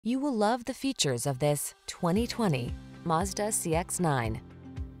You will love the features of this 2020 Mazda CX-9.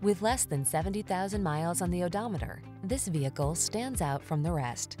 With less than 70,000 miles on the odometer, this vehicle stands out from the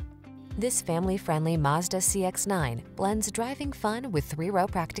rest. This family-friendly Mazda CX-9 blends driving fun with three-row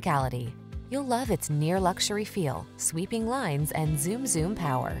practicality. You'll love its near-luxury feel, sweeping lines, and zoom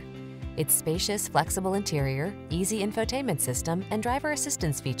power. Its spacious, flexible interior, easy infotainment system, and driver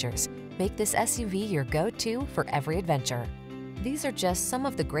assistance features make this SUV your go-to for every adventure. These are just some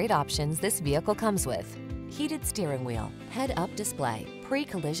of the great options this vehicle comes with: heated steering wheel, head-up display,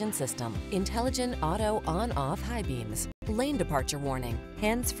 pre-collision system, intelligent auto on-off high beams, lane departure warning,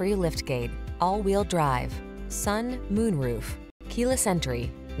 hands-free liftgate, all-wheel drive, sun, moonroof, keyless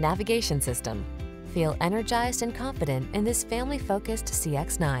entry, navigation system. Feel energized and confident in this family-focused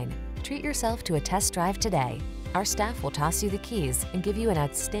CX-9. Treat yourself to a test drive today. Our staff will toss you the keys and give you an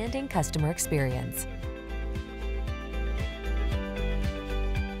outstanding customer experience.